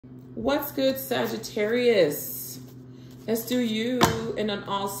What's good, Sagittarius? Let's do you and on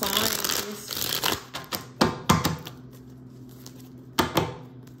all signs.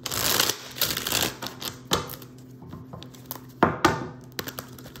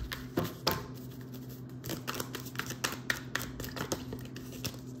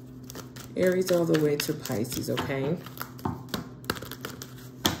 Aries all the way to Pisces, okay?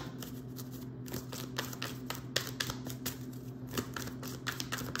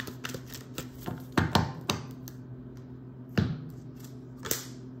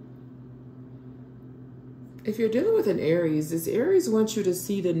 If you're dealing with an Aries, this Aries wants you to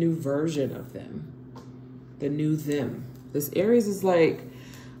see the new version of them, the new them. This Aries is like,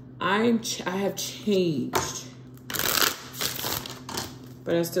 I have changed,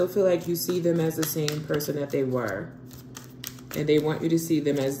 but I still feel like you see them as the same person that they were. And they want you to see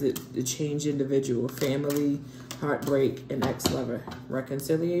them as the changed individual, family, heartbreak, and ex-lover.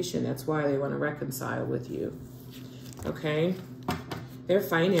 Reconciliation, that's why they want to reconcile with you, okay? Their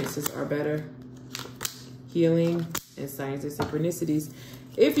finances are better. Healing and signs and synchronicities.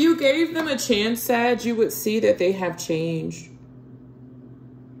 If you gave them a chance, Sag, you would see that they have changed.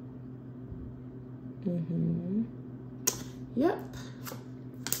 Yep.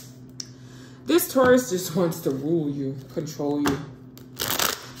 This Taurus just wants to rule you, control you.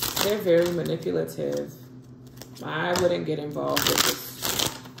 They're very manipulative. I wouldn't get involved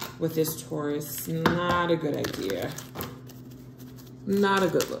with this Taurus. Not a good idea. Not a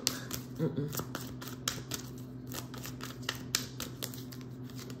good look.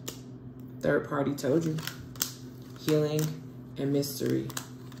 Third party told you. Healing and mystery.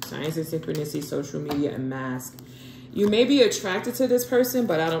 Signs and synchronicity, social media, and mask. You may be attracted to this person,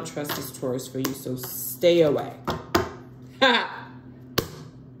 but I don't trust this Taurus for you, so stay away.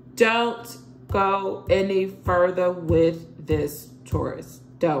 Don't go any further with this Taurus.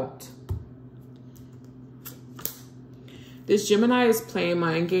 Don't. This Gemini is playing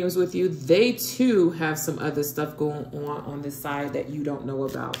mind games with you. They, too, have some other stuff going on this side that you don't know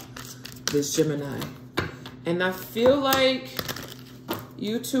about. This Gemini. And I feel like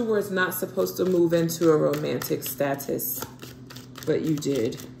you two were not supposed to move into a romantic status, but you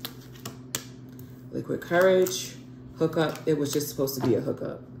did. Liquid courage, hookup. It was just supposed to be a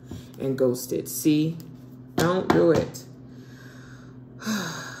hookup and ghosted. See, don't do it.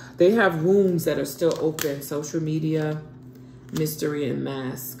 They have wounds that are still open. Social media, mystery, and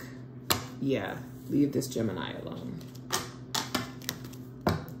mask. Yeah, leave this Gemini alone.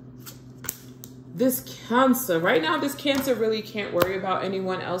 This Cancer, right now, this Cancer really can't worry about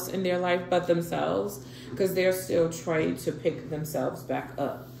anyone else in their life but themselves because they're still trying to pick themselves back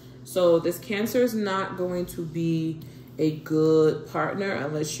up. So this Cancer is not going to be a good partner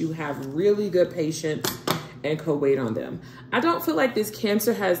unless you have really good patience and can wait on them. I don't feel like this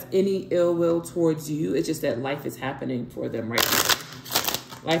Cancer has any ill will towards you. It's just that life is happening for them right now.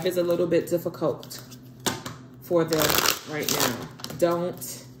 Life is a little bit difficult for them right now.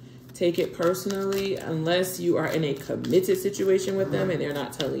 Don't take it personally unless you are in a committed situation with them and they're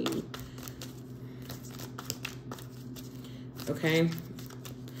not telling you. Okay?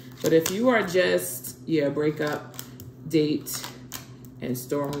 But if you are just, break up, date, and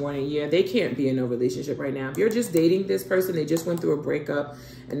storm warning, they can't be in no relationship right now. If you're just dating this person, they just went through a breakup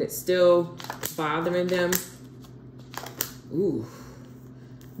and it's still bothering them, ooh,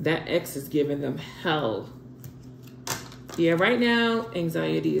 that ex is giving them hell. Yeah, right now,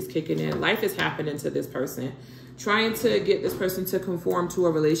 anxiety is kicking in. Life is happening to this person. Trying to get this person to conform to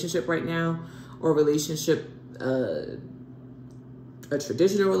a relationship right now, or a relationship, a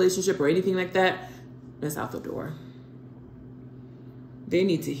traditional relationship or anything like that, that's out the door. They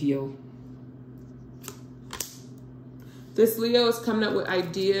need to heal. This Leo is coming up with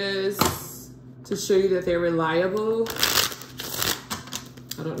ideas to show you that they're reliable.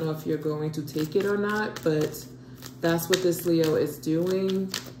 I don't know if you're going to take it or not, but that's what this Leo is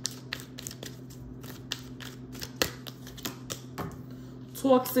doing.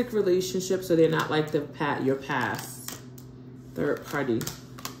 Toxic relationships, so they're not like your past. Third party.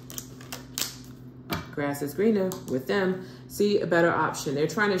 Grass is greener with them. See a better option. They're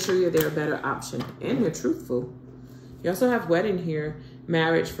trying to show you they're a better option. And they're truthful. You also have wedding here.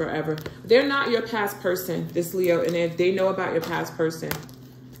 Marriage forever. They're not your past person, this Leo. And if they know about your past person,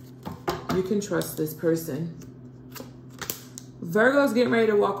 you can trust this person. Virgo's getting ready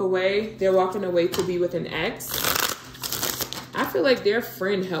to walk away. They're walking away to be with an ex. I feel like their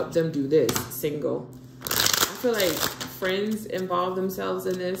friend helped them do this, single. I feel like friends involve themselves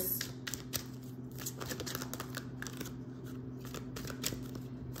in this.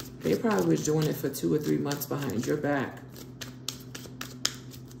 They probably was doing it for 2 or 3 months behind your back.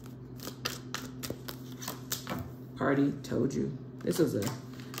 party. Told you. This was a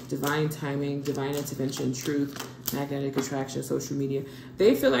divine timing, divine intervention, truth, magnetic attraction, social media.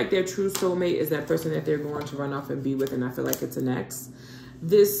 They feel like their true soulmate is that person that they're going to run off and be with, and I feel like it's an ex.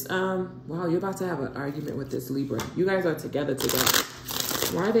 This, wow, you're about to have an argument with this Libra. You guys are together.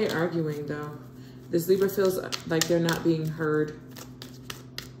 Why are they arguing, though? This Libra feels like they're not being heard.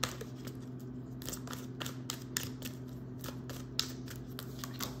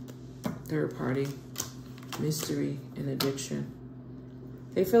 Third party, mystery, and addiction.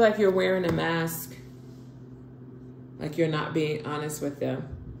 They feel like you're wearing a mask, like you're not being honest with them.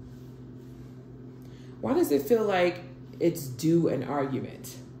 Why does it feel like it's due an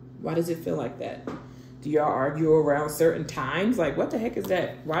argument? Why does it feel like that? Do y'all argue around certain times? Like, what the heck is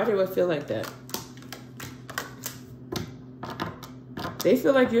that? Why do it feel like that? They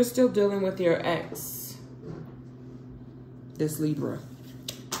feel like you're still dealing with your ex. This Libra.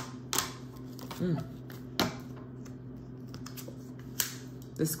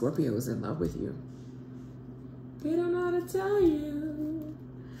 This Scorpio is in love with you. They don't know how to tell you.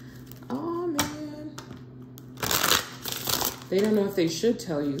 Oh, man. They don't know if they should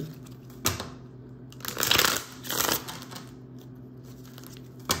tell you.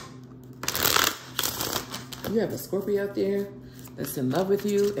 You have a Scorpio out there that's in love with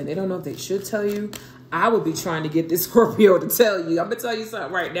you, and they don't know if they should tell you. I would be trying to get this Scorpio to tell you. I'm going to tell you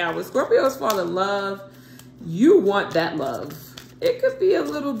something right now. When Scorpios fall in love, you want that love. It could be a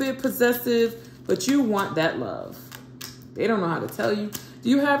little bit possessive, but you want that love. They don't know how to tell you.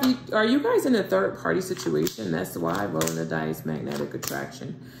 Are you guys in a third party situation? That's why rolling the dice, magnetic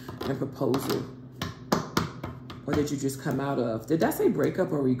attraction, and proposal. Or did you just come out of? Did that say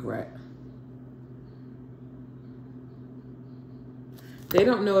breakup or regret? They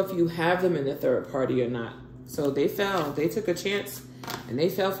don't know if you have them in the third party or not. So they fell. They took a chance and they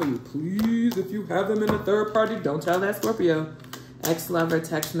fell for you. Please, if you have them in the third party, don't tell that Scorpio. Ex-lover,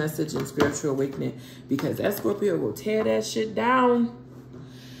 text message, and spiritual awakening. Because that Scorpio will tear that shit down.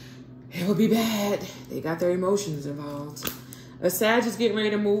 It will be bad. They got their emotions involved. A Sag is getting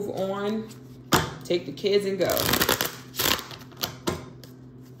ready to move on. Take the kids and go.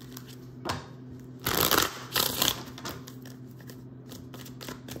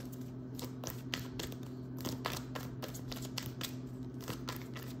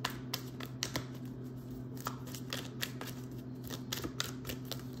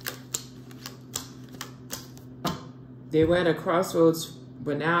 They were at a crossroads,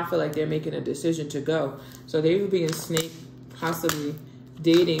 but now I feel like they're making a decision to go. So they were being snake, possibly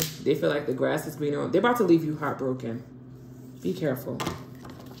dating. They feel like the grass is greener. They're about to leave you heartbroken. Be careful.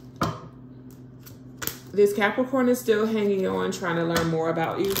 This Capricorn is still hanging on, trying to learn more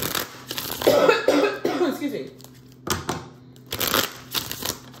about you. Excuse me.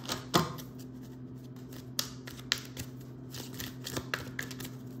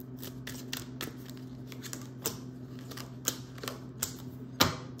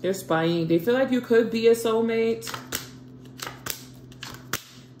 They're spying. They feel like you could be a soulmate.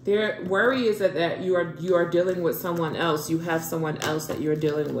 Their worry is that you are dealing with someone else. You have someone else that you're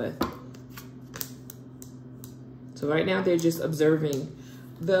dealing with. So right now they're just observing.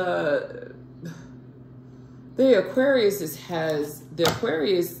 The Aquarius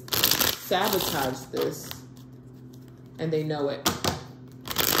sabotaged this, and they know it.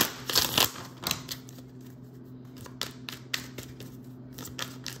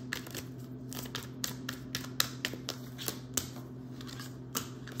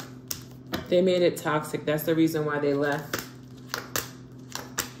 They made it toxic. That's the reason why they left.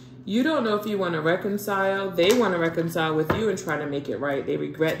 You don't know if you want to reconcile. They want to reconcile with you and try to make it right. They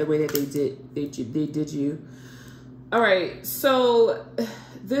regret the way that they did you. All right. So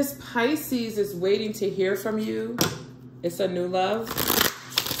this Pisces is waiting to hear from you. It's a new love.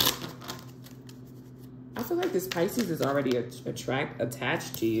 I feel like this Pisces is already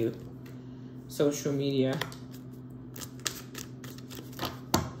attached to you. Social media.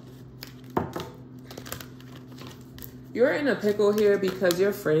 You're in a pickle here because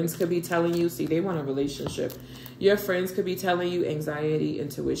your friends could be telling you, see, they want a relationship. Your friends could be telling you anxiety,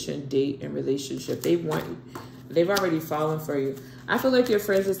 intuition, date, and relationship. They've already fallen for you. I feel like your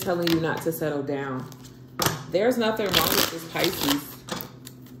friends is telling you not to settle down. There's nothing wrong with this Pisces.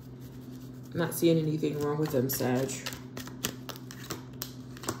 I'm not seeing anything wrong with them, Sag.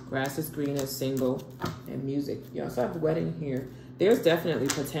 Grass is green is single, and music. You also have the wedding here. There's definitely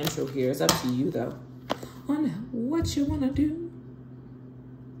potential here. It's up to you, though. On what you want to do.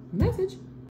 Message.